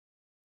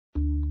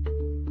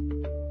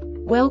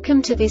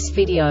Welcome to this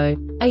video.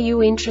 Are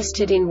you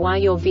interested in why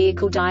your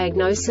vehicle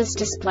diagnosis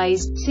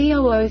displays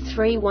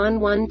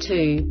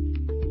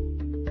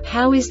C0031-12?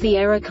 How is the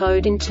error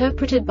code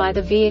interpreted by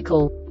the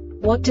vehicle?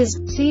 What does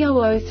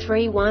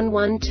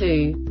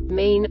C0031-12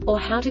 mean, or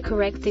how to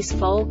correct this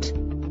fault?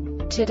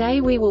 Today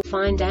we will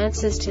find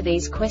answers to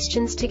these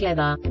questions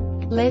together.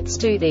 Let's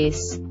do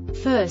this.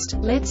 First,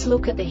 let's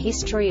look at the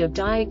history of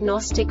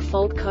diagnostic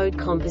fault code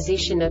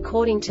composition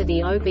according to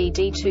the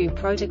OBD2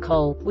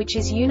 protocol, which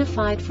is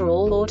unified for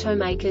all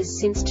automakers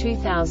since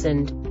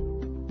 2000.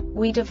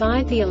 We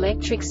divide the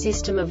electric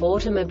system of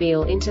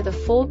automobile into the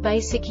four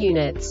basic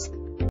units: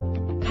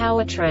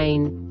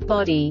 powertrain,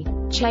 body,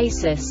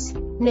 chassis,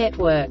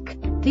 network.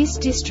 This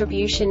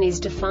distribution is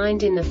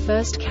defined in the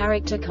first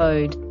character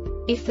code.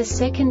 If the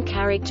second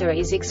character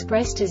is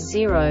expressed as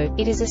 0,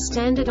 it is a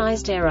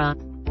standardized error.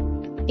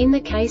 In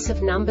the case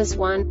of numbers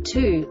 1,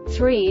 2,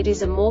 3, it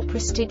is a more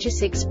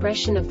prestigious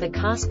expression of the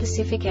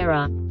car-specific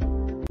error.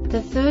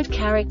 The third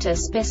character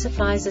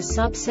specifies a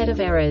subset of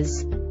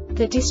errors.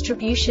 The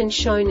distribution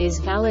shown is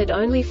valid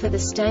only for the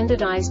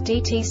standardized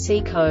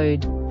DTC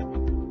code.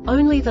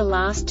 Only the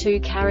last two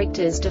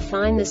characters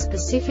define the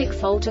specific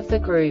fault of the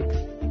group.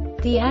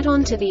 The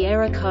add-on to the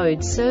error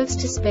code serves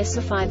to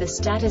specify the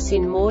status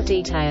in more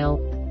detail.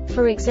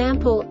 For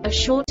example, a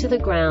short to the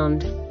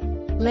ground.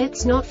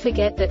 Let's not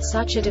forget that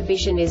such a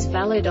division is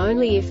valid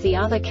only if the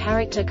other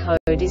character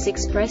code is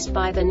expressed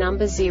by the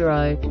number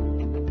 0.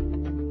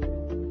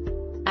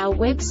 Our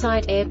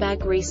website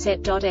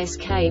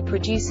airbagreset.sk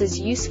produces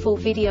useful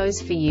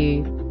videos for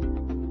you.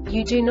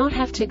 You do not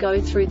have to go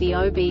through the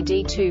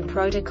OBD2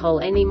 protocol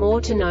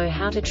anymore to know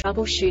how to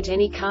troubleshoot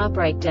any car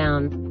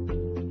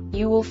breakdown.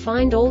 You will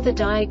find all the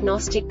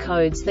diagnostic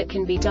codes that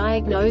can be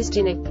diagnosed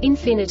in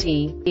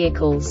Infinity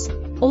vehicles.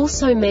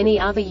 Also many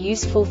other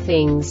useful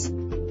things.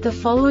 The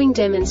following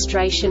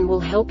demonstration will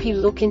help you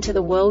look into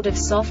the world of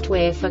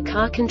software for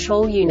car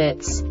control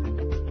units.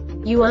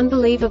 You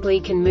unbelievably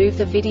can move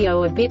the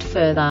video a bit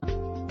further.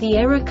 The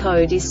error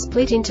code is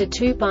split into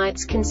 2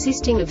 bytes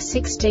consisting of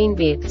 16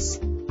 bits.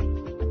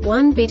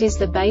 1 bit is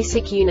the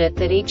basic unit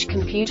that each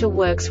computer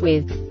works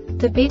with.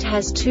 The bit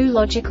has 2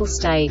 logical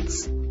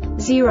states: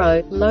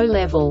 0, low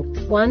level,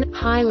 1,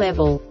 high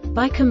level.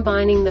 By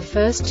combining the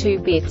first 2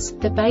 bits,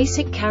 the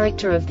basic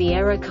character of the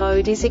error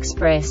code is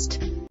expressed.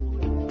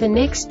 The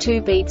next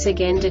 2 beats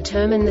again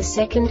determine the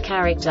second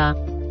character.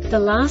 The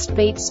last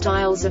beat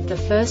styles of the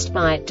first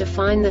byte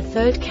define the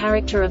third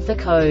character of the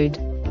code.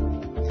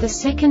 The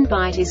second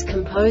byte is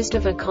composed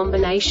of a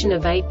combination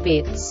of 8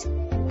 bits.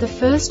 The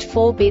first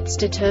 4 bits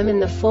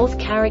determine the fourth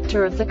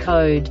character of the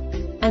code.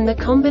 And the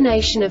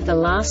combination of the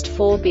last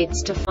 4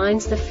 bits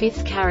defines the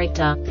fifth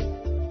character.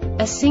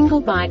 A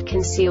single byte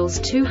conceals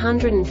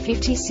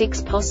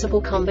 256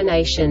 possible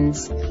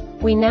combinations.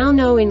 We now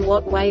know in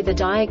what way the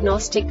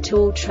diagnostic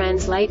tool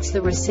translates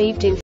the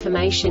received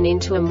information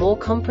into a more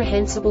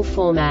comprehensible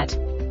format.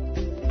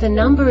 The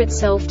number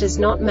itself does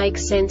not make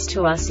sense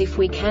to us if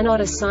we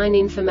cannot assign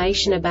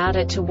information about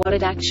it to what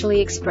it actually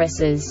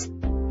expresses.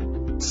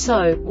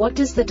 So, what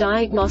does the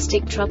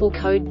Diagnostic Trouble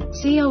Code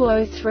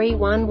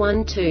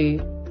C0031-12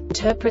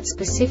 interpret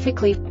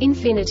specifically for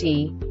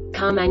Infinity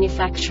car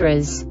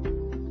manufacturers?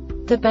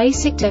 The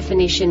basic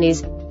definition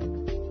is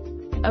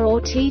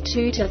s.r.o.the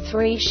T2 to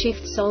 3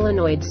 Shift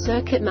Solenoid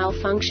Circuit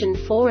Malfunction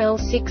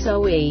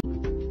 4L60E.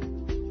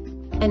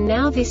 And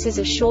now this is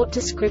a short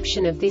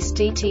description of this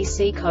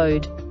DTC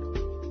code.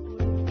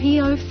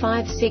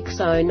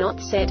 P0560 not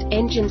set,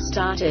 engine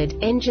started,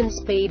 engine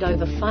speed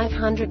over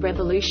 500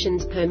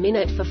 revolutions per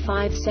minute for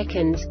 5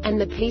 seconds, and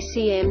the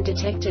PCM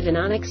detected an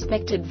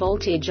unexpected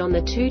voltage on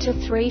the 2 to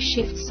 3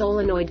 Shift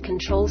Solenoid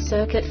Control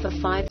circuit for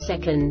 5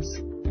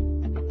 seconds.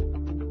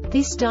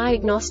 This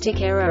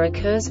diagnostic error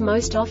occurs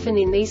most often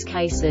in these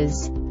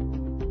cases.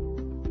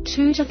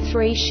 2 to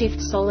 3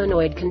 Shift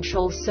Solenoid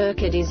Control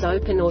circuit is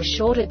open or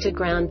shorted to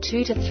ground.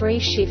 2 to 3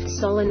 Shift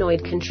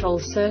Solenoid Control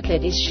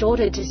circuit is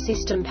shorted to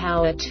system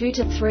power. 2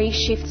 to 3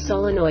 Shift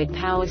Solenoid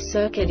Power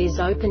circuit is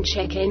open.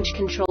 Check engine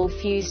control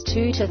fuse.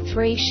 2 to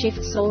 3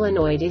 Shift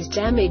Solenoid is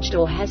damaged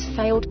or has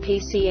failed.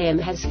 PCM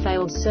has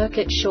failed.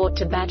 Circuit short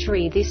to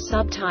battery. This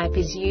subtype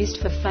is used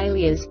for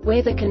failures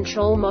where the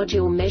control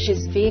module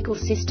measures vehicle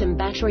system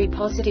battery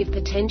positive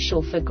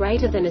potential for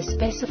greater than a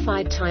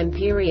specified time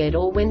period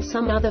or when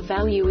some other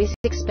value is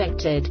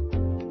expected.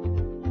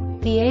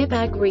 The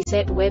Airbag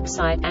Reset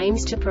website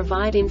aims to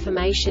provide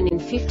information in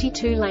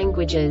 52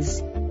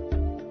 languages.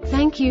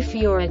 Thank you for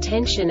your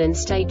attention and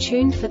stay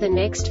tuned for the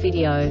next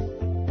video.